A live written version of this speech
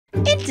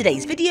In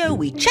today's video,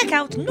 we check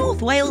out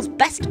North Wales'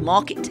 best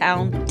market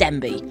town,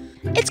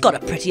 Denbigh. It's got a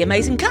pretty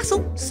amazing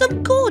castle,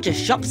 some gorgeous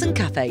shops and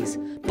cafes.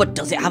 But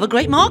does it have a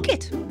great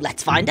market?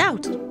 Let's find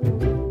out.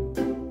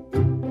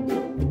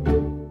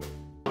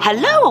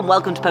 Hello and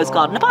welcome to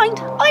Postcard and a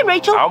Pint. I'm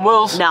Rachel. I'm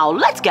Wills. Now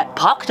let's get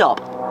parked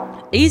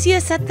up.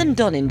 Easier said than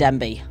done in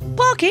Denbigh.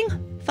 Parking?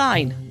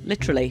 Fine,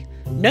 literally.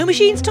 No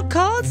machines took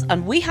cards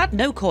and we had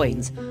no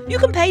coins. You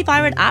can pay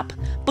via an app,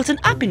 but an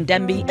app in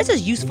Denbigh is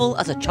as useful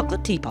as a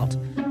chocolate teapot.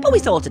 But we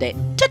sorted it.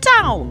 To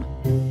town!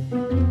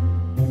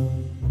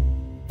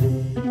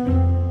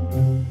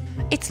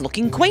 It's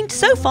looking quaint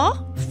so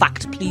far.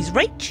 Fact please,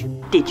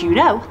 Rach. Did you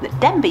know that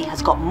Denbigh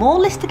has got more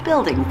listed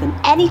buildings than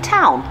any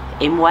town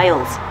in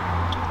Wales?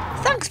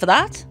 Thanks for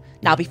that.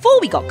 Now before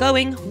we got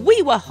going,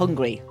 we were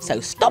hungry, so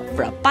stop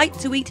for a bite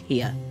to eat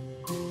here.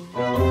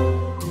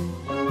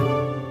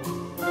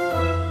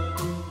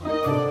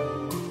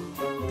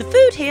 The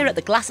food here at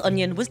the Glass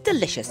Onion was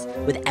delicious,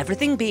 with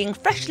everything being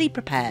freshly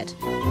prepared.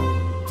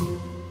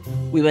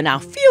 We were now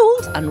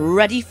fueled and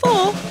ready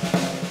for...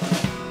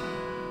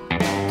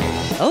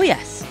 Oh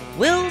yes,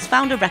 Wills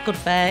found a record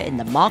fair in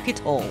the market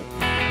hall.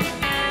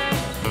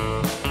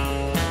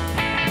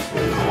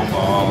 Come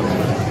on.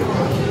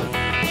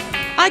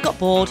 I got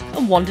bored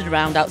and wandered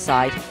around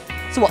outside.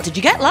 So what did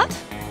you get, lad?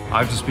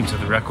 I've just been to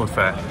the record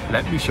fair.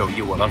 Let me show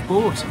you what I've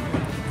bought.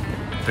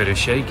 Bit of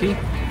shaky.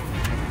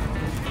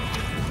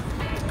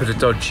 Bit of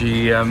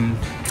dodgy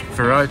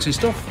variety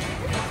stuff.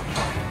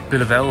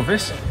 Bit of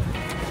Elvis.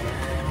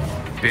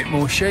 Bit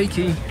more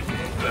shaky.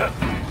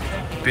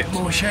 Bit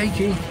more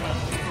shaky.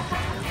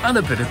 And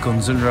a bit of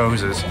Guns N'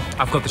 Roses.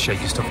 I've got the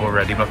shaky stuff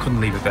already, but I couldn't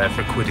leave it there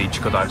for a quid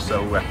each, could I?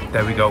 So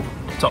there we go.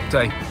 Top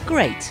day.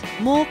 Great.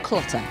 More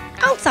clutter.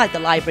 Outside the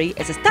library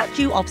is a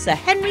statue of Sir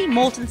Henry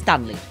Morton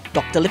Stanley.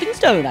 Dr.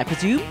 Livingstone, I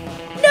presume?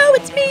 No,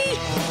 it's me!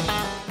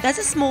 There's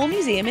a small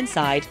museum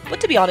inside, but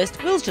to be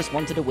honest, Will's just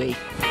wanted a wee.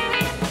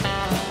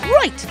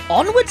 Right,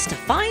 onwards to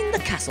find the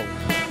castle.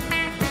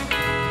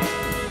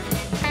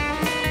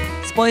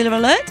 Spoiler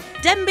alert,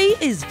 Denbigh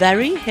is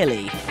very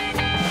hilly.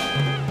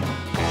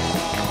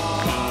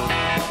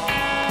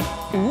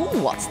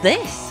 Ooh, what's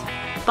this?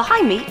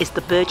 Behind me is the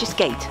Burgess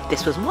Gate.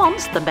 This was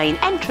once the main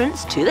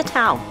entrance to the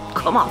town.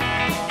 Come on.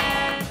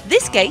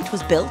 This gate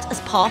was built as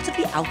part of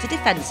the outer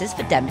defences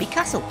for Denbigh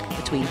Castle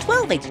between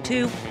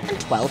 1282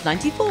 and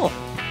 1294.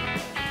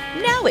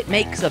 Now it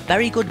makes a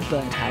very good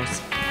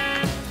birdhouse.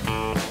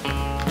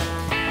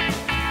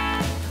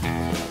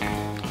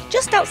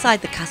 Just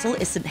outside the castle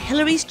is St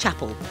Hilary's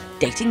Chapel,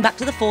 dating back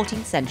to the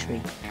 14th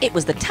century. It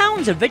was the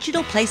town's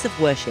original place of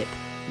worship.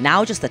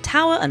 Now just the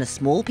tower and a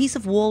small piece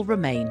of wall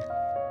remain.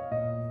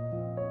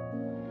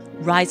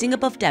 Rising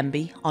above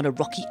Denbigh on a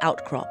rocky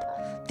outcrop,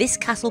 this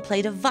castle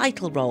played a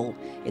vital role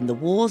in the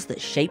wars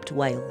that shaped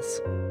Wales.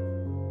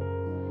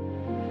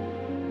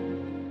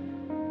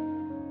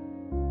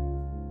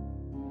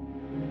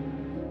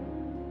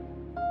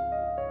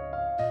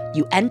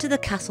 You enter the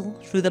castle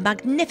through the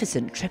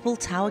magnificent triple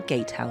tower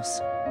gatehouse.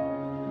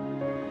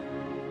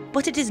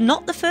 But it is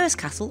not the first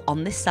castle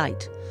on this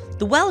site.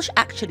 The Welsh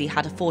actually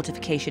had a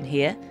fortification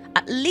here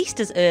at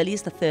least as early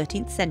as the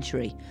 13th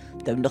century,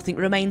 though nothing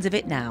remains of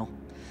it now.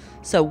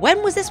 So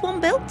when was this one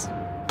built?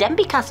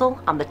 Denbigh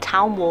Castle and the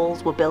town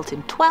walls were built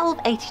in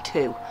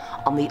 1282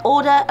 on the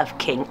order of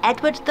King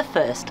Edward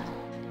I.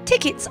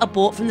 Tickets are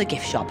bought from the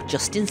gift shop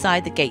just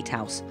inside the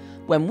gatehouse.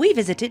 When we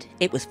visited,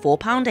 it was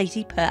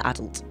 £4.80 per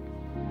adult.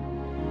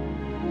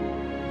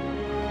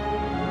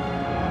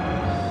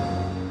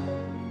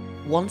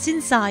 Once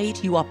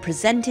inside, you are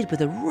presented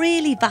with a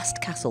really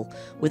vast castle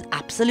with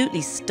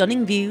absolutely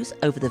stunning views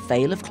over the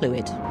Vale of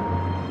Clwyd.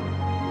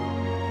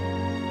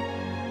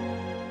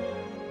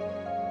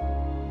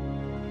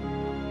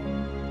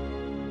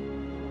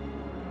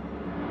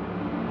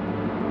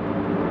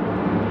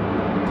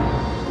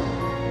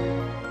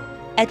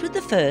 Edward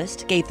I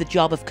gave the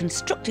job of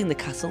constructing the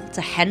castle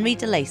to Henry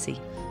de Lacy,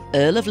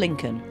 Earl of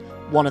Lincoln,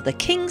 one of the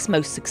king's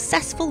most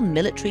successful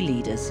military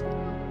leaders.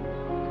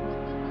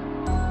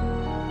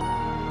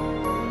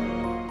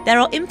 There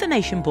are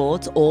information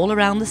boards all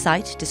around the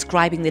site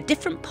describing the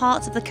different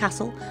parts of the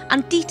castle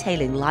and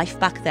detailing life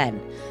back then.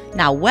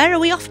 Now where are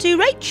we off to,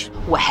 Rach?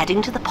 We're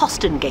heading to the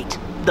postern gate,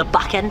 the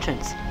back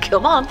entrance.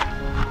 Come on!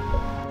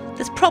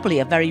 There's probably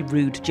a very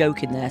rude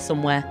joke in there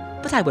somewhere,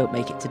 but I won't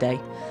make it today.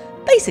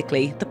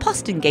 Basically, the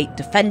postern gate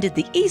defended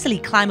the easily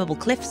climbable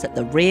cliffs at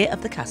the rear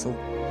of the castle.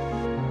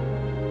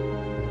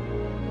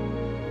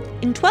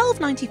 In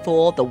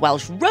 1294, the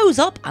Welsh rose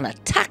up and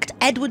attacked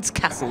Edward's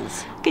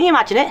castles. Can you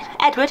imagine it?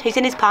 Edward, he's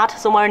in his pad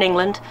somewhere in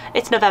England.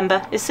 It's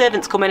November. His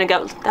servants come in and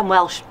go, them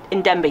Welsh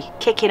in Denbigh,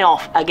 kicking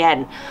off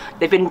again.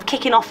 They've been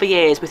kicking off for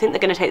years. We think they're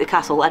going to take the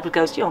castle. Edward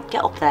goes, you know,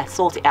 get up there,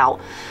 sort it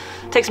out.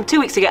 Takes them 2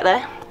 weeks to get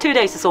there, 2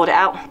 days to sort it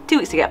out, 2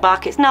 weeks to get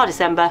back. It's now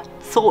December,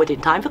 sorted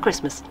in time for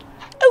Christmas.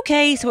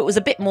 Okay, so it was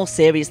a bit more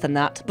serious than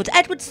that, but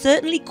Edward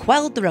certainly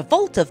quelled the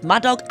revolt of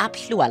Madog ap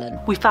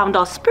Llywelyn. We found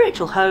our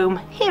spiritual home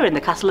here in the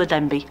castle of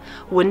Denbigh.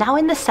 We're now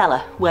in the cellar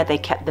where they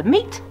kept the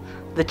meat,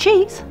 the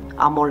cheese,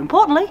 and more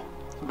importantly,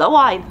 the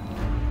wine.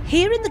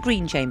 Here in the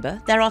Green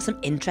Chamber, there are some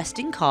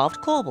interesting carved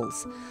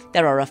corbels.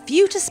 There are a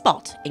few to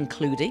spot,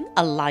 including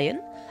a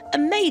lion, a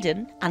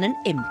maiden and an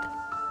imp.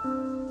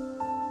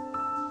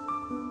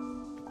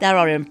 There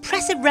are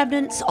impressive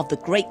remnants of the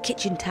Great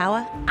Kitchen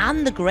Tower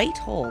and the Great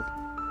Hall.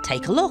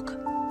 Take a look.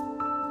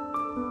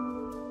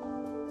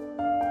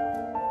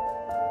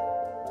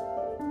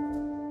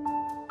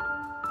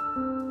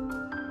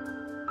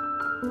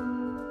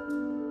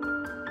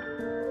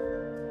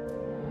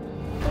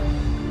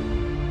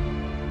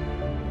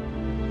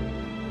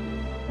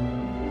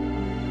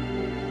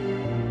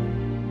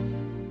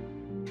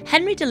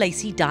 Henry de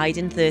Lacy died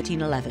in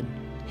 1311,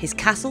 his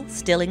castle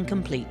still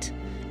incomplete.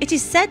 It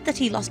is said that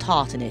he lost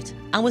heart in it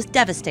and was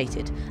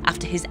devastated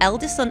after his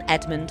eldest son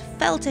Edmund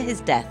fell to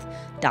his death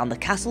down the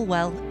castle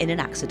well in an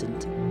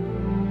accident.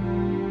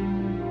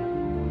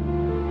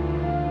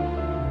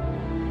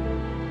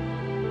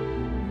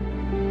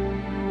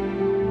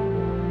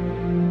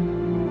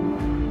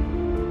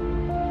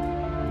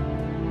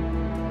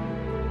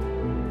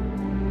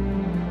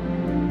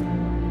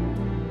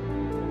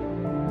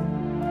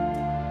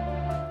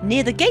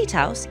 Near the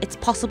gatehouse, it's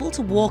possible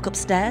to walk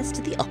upstairs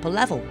to the upper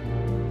level.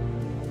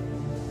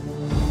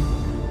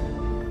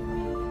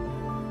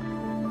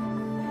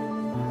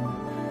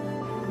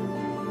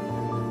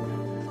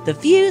 The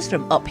views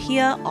from up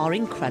here are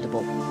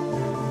incredible.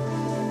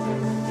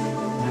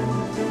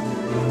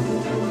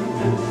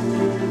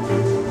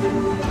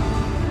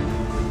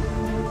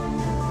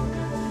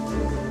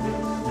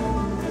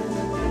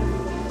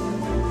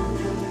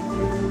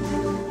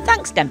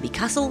 Thanks Denbigh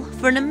Castle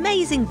for an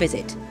amazing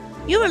visit.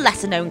 You're a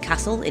lesser known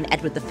castle in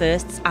Edward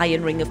I's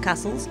Iron Ring of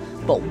Castles,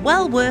 but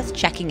well worth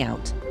checking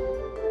out.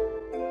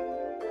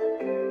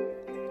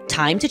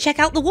 Time to check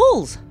out the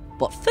walls,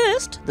 but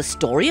first the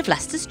story of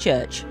Leicester's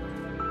Church.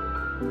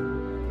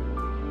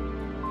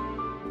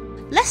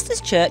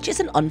 Leicester's Church is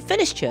an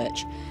unfinished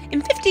church.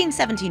 In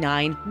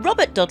 1579,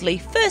 Robert Dudley,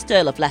 1st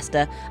Earl of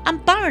Leicester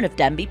and Baron of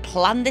Denbigh,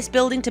 planned this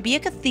building to be a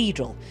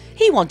cathedral.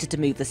 He wanted to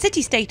move the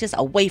city status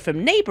away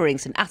from neighbouring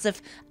St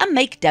Asaph and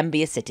make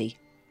Denbigh a city.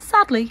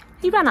 Sadly,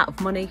 he ran out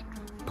of money.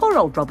 Poor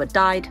old Robert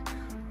died.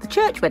 The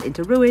church went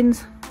into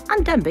ruins,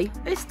 and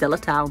Denbigh is still a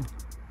town.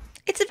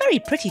 It's a very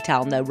pretty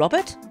town though,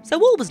 Robert,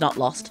 so all was not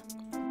lost.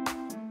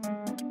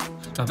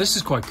 Now this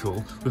is quite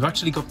cool. We've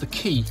actually got the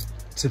key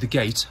to the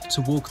gate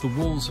to walk the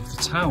walls of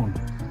the town.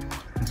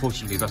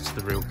 Unfortunately, that's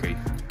the real key.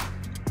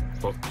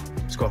 But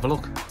let's go have a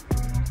look.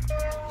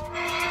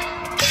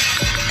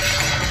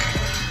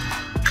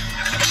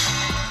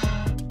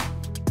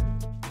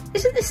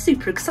 Isn't this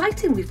super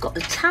exciting? We've got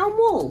the town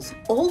walls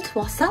all to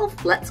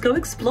ourselves. Let's go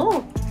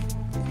explore.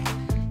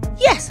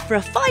 Yes, for a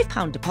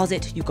 £5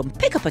 deposit, you can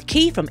pick up a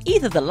key from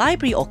either the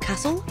library or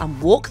castle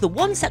and walk the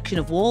one section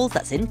of walls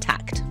that's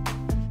intact.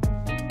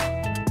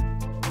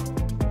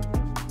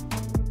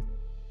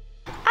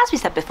 As we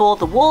said before,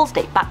 the walls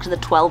date back to the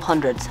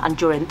 1200s, and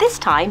during this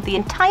time, the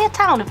entire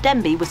town of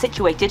Denbigh was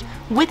situated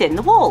within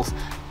the walls.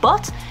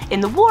 But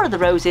in the War of the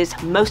Roses,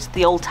 most of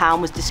the old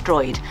town was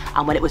destroyed,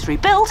 and when it was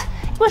rebuilt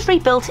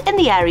in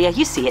the area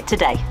you see it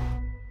today.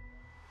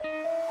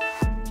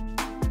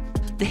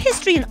 The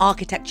history and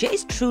architecture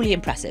is truly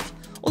impressive,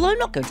 although I'm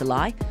not going to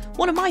lie,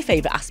 one of my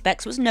favourite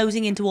aspects was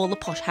nosing into all the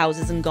posh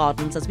houses and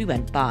gardens as we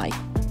went by.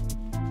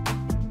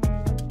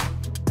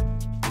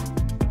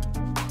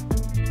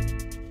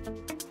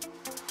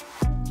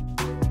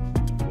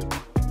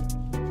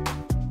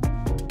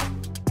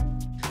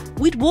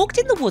 We'd walked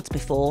in the woods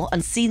before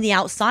and seen the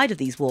outside of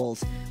these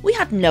walls. We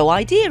had no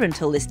idea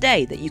until this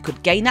day that you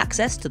could gain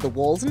access to the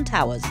walls and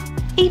towers.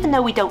 Even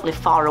though we don't live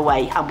far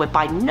away and we're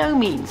by no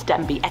means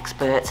Denbigh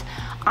experts,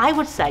 I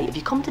would say if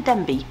you come to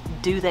Denbigh,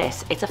 do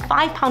this. It's a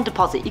 £5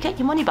 deposit, you get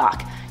your money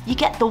back. You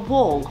get the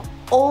wall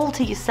all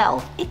to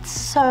yourself. It's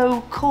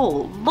so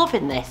cool,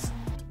 loving this.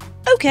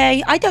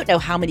 Okay, I don't know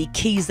how many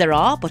keys there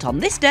are, but on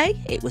this day,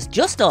 it was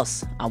just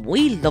us and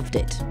we loved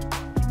it.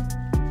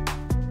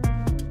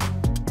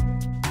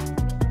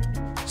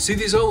 See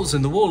these holes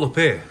in the wall up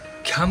here?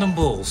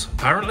 Cannonballs,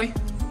 apparently.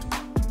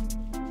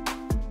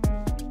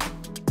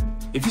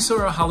 If you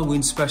saw our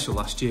Halloween special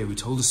last year, we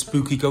told a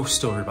spooky ghost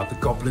story about the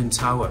Goblin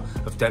Tower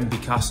of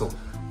Denbigh Castle.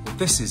 Well,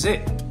 this is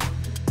it.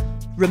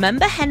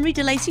 Remember Henry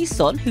de Lacy's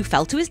son who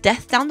fell to his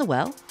death down the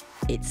well?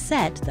 It's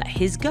said that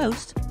his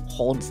ghost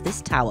haunts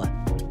this tower.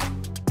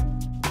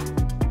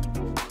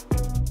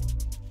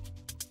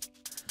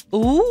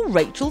 Ooh,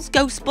 Rachel's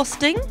ghost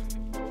busting.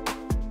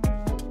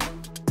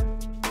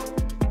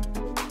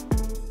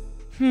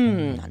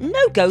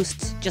 No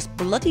ghosts, just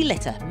bloody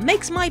litter.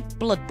 Makes my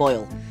blood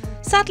boil.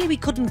 Sadly, we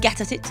couldn't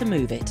get at it to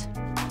move it.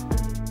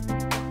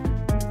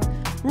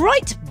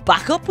 Right,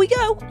 back up we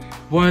go.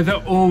 Why are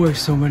there always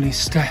so many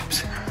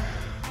steps?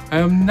 I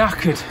am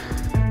knackered.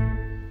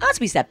 As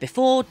we said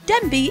before,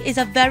 Denbigh is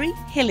a very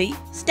hilly,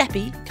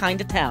 steppy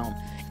kind of town.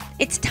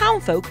 Its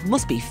townfolk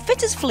must be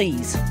fit as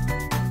fleas.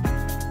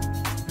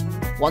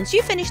 Once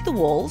you finish the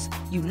walls,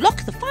 you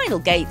lock the final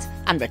gate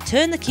and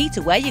return the key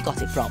to where you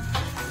got it from.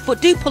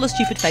 But do pull a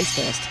stupid face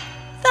first.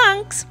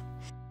 Thanks!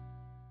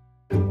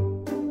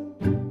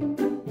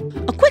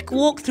 A quick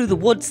walk through the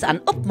woods and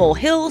up more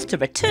hills to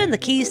return the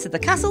keys to the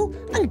castle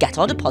and get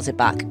our deposit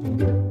back.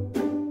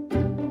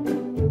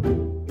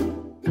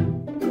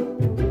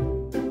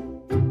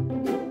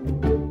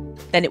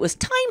 Then it was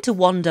time to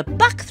wander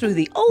back through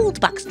the old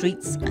back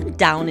streets and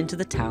down into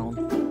the town.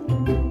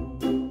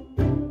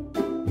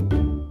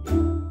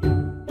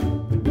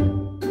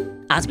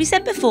 As we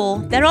said before,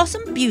 there are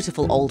some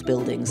beautiful old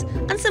buildings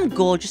and some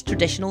gorgeous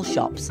traditional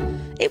shops.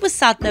 It was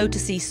sad though to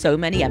see so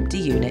many empty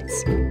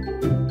units.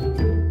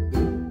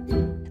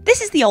 This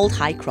is the old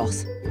High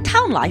Cross.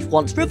 Town life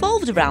once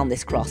revolved around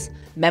this cross.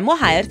 Men were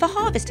hired for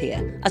harvest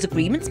here, as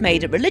agreements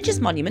made at religious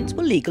monuments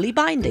were legally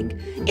binding.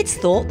 It's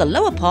thought the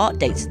lower part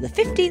dates to the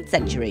 15th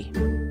century.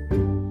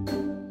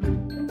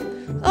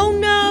 Oh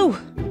no!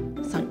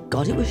 Thank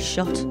God it was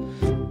shut.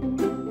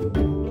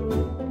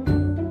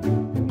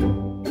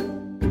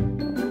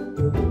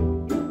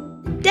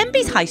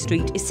 Denbigh's High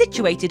Street is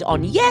situated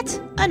on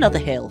yet another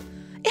hill.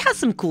 It has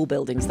some cool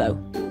buildings though.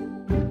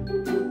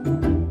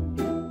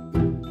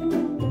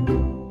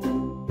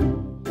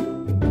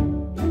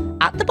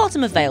 At the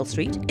bottom of Vale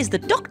Street is the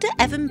Dr.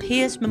 Evan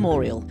Pearce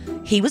Memorial.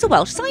 He was a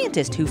Welsh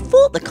scientist who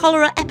fought the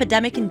cholera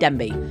epidemic in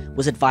Denbigh,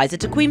 was advisor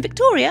to Queen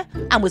Victoria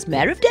and was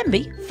Mayor of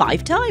Denbigh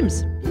 5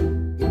 times.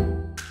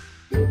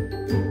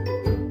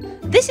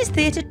 This is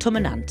Theatr Twm y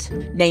Nant,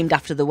 named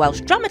after the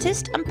Welsh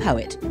dramatist and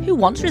poet who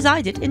once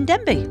resided in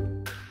Denbigh.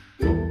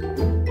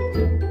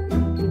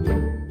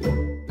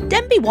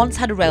 Denbigh once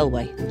had a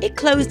railway. It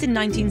closed in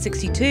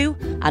 1962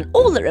 and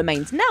all that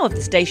remains now of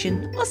the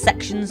station are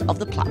sections of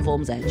the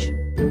platform's edge.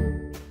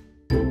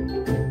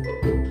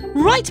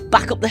 Right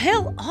back up the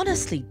hill.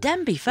 Honestly,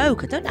 Denbigh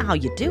folk, I don't know how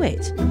you do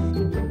it.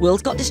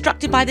 Will's got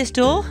distracted by this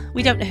door.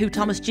 We don't know who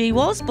Thomas G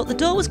was, but the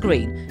door was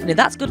green. And if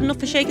that's good enough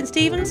for Shakin'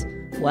 Stevens,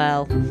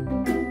 well...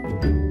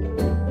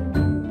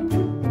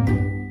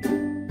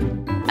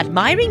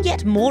 Admiring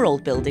yet more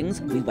old buildings,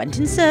 we went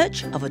in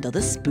search of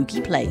another spooky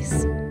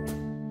place.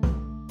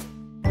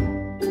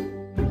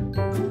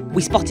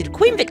 We spotted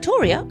Queen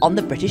Victoria on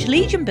the British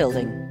Legion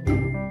building.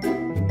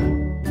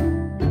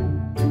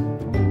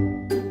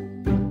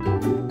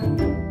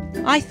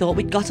 I thought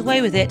we'd got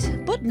away with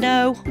it, but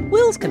no,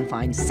 Wills can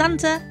find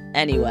Santa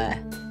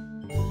anywhere.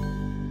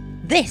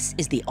 This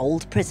is the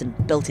old prison,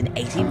 built in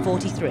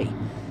 1843.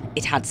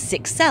 It had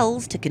 6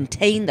 cells to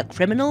contain the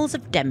criminals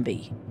of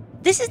Denbigh.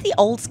 This is the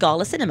old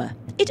Scala Cinema.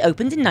 It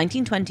opened in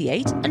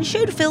 1928 and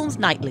showed films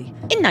nightly.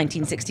 In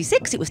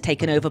 1966 it was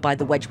taken over by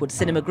the Wedgwood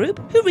Cinema Group,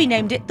 who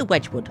renamed it the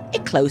Wedgwood.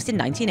 It closed in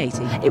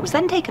 1980. It was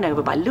then taken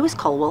over by Lewis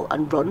Colwell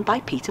and run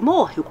by Peter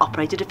Moore, who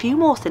operated a few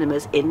more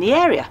cinemas in the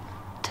area.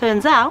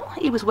 Turns out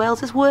he was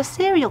Wales's worst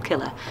serial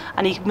killer,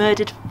 and he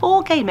murdered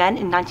 4 gay men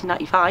in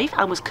 1995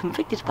 and was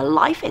convicted for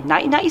life in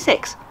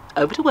 1996.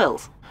 Over to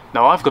Wills.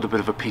 Now, I've got a bit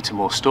of a Peter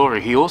Moore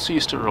story. He also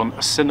used to run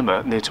a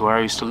cinema near to where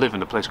I used to live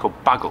in a place called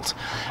Baggles.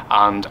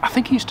 And I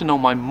think he used to know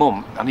my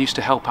mum and he used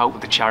to help out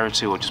with the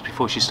charity, or just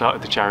before she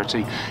started the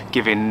charity,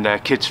 giving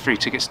kids free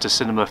tickets to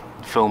cinema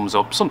films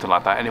or something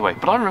like that anyway.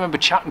 But I remember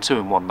chatting to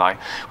him one night.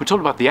 We talked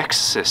about The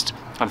Exorcist.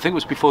 And I think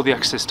it was before The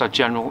Exorcist had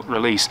general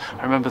release.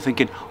 I remember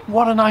thinking,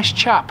 what a nice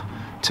chap.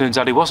 Turns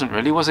out he wasn't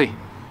really, was he?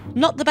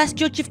 Not the best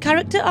judge of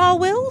character, are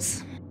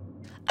Wills?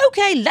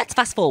 OK, let's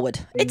fast forward.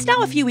 It's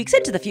now a few weeks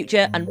into the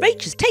future and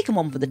Rach has taken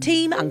one for the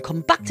team and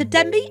come back to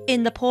Denbigh,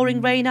 in the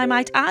pouring rain I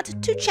might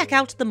add, to check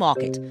out the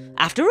market.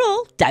 After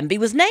all, Denbigh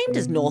was named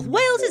as North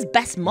Wales's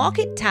best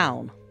market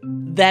town.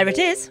 There it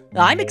is.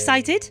 I'm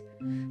excited.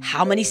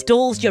 How many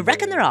stalls do you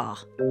reckon there are?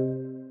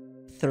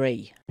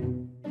 3.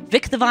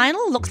 Vic the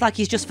Vinyl looks like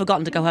he's just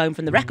forgotten to go home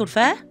from the record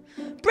fair.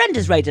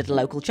 Brenda's raided a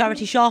local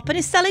charity shop and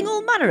is selling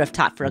all manner of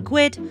tat for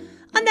 £1.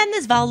 And then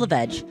there's Val the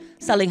Veg,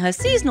 selling her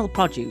seasonal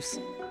produce.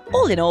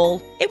 All in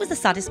all, it was the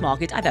saddest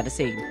market I've ever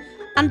seen.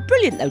 And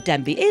brilliant though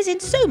Denbigh is in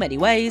so many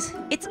ways,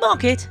 its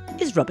market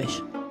is rubbish.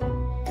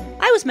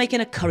 I was making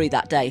a curry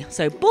that day,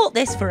 so bought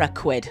this for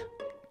 £1.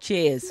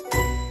 Cheers.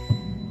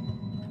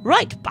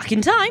 Right, back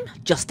in time,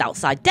 just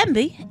outside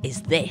Denbigh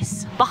is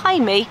this.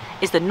 Behind me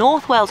is the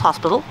North Wales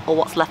Hospital, or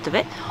what's left of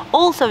it,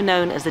 also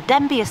known as the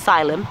Denbigh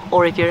Asylum,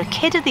 or if you're a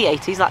kid of the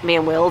 80s like me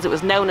and Wills, it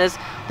was known as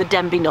the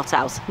Denbigh Nut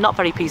House. Not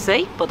very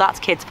PC, but that's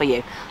kids for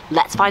you.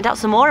 Let's find out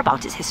some more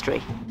about its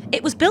history.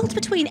 It was built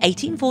between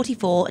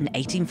 1844 and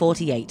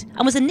 1848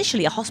 and was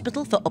initially a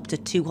hospital for up to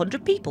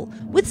 200 people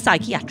with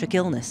psychiatric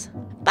illness.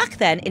 Back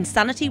then,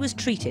 insanity was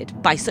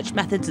treated by such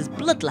methods as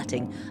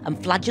bloodletting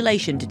and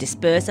flagellation to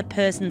disperse a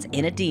person's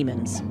inner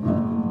demons.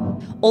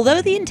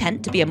 Although the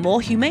intent to be a more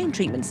humane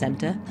treatment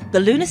centre, the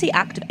Lunacy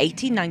Act of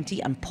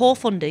 1890 and poor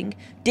funding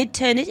did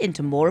turn it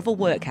into more of a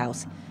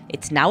workhouse.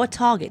 It's now a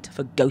target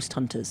for ghost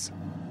hunters.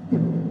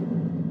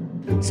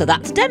 So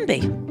that's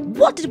Denbigh.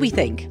 What did we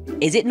think?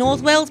 Is it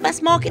North Wales'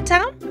 best market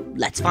town?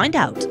 Let's find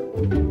out.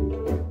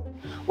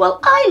 Well,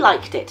 I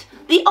liked it.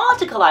 The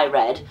article I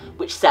read,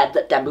 which said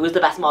that Denbigh was the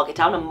best market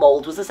town and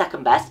Mould was the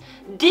second best,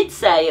 did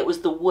say it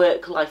was the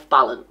work-life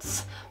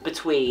balance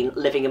between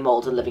living in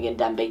Mould and living in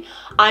Denbigh.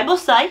 I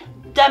must say,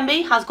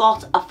 Denbigh has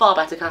got a far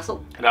better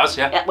castle. It has,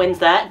 yeah. It wins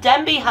there.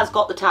 Denbigh has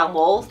got the town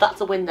walls. That's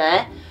a win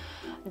there.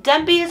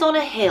 Denbigh is on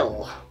a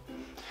hill.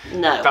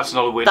 No. That's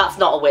not a win. That's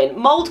not a win.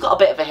 Mold's got a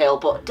bit of a hill,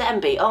 but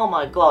Denbigh, oh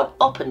my god,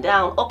 up and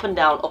down, up and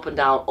down, up and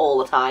down all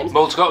the time.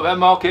 Mold's got a better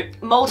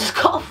market. Mold has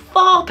got a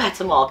far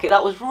better market.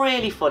 That was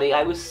really funny.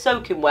 I was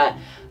soaking wet.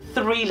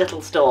 3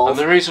 little stalls. And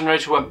the reason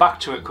Rachel went back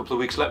to it a couple of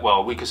weeks later, well,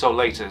 a week or so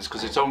later, is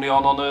because it's only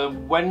on a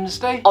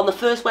Wednesday? On the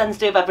first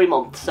Wednesday of every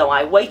month. So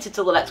I waited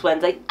till the next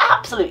Wednesday,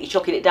 absolutely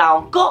chucking it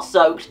down, got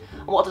soaked,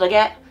 and what did I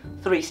get?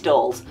 3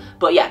 stalls.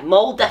 But yeah,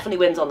 Mold definitely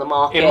wins on the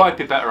market. It might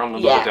be better on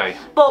another day.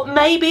 But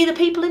maybe the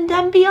people in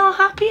Denbigh are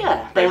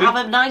happier. They Maybe. have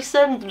a nicer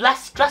and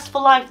less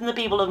stressful life than the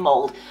people of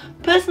Mold.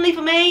 Personally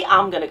for me,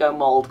 I'm going to go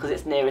Mold because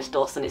it's nearest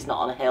us and it's not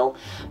on a hill.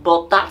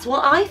 But that's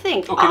what I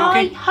think. Okay,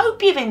 I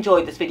hope you've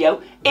enjoyed this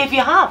video. If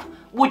you have,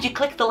 would you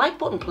click the like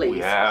button, please?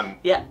 Yeah,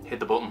 yeah. Hit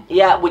the button.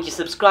 Yeah, would you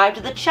subscribe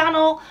to the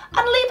channel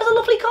and leave us a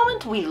lovely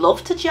comment? We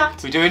love to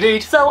chat. We do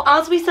indeed. So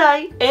as we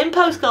say, in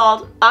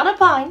postcard and a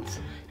pint,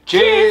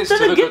 cheers to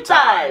the good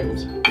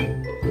times.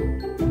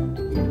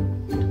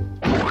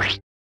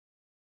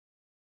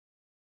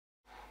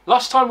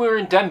 Last time we were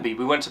in Denbigh,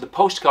 we went to the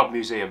postcard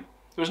museum.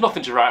 There was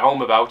nothing to write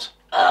home about.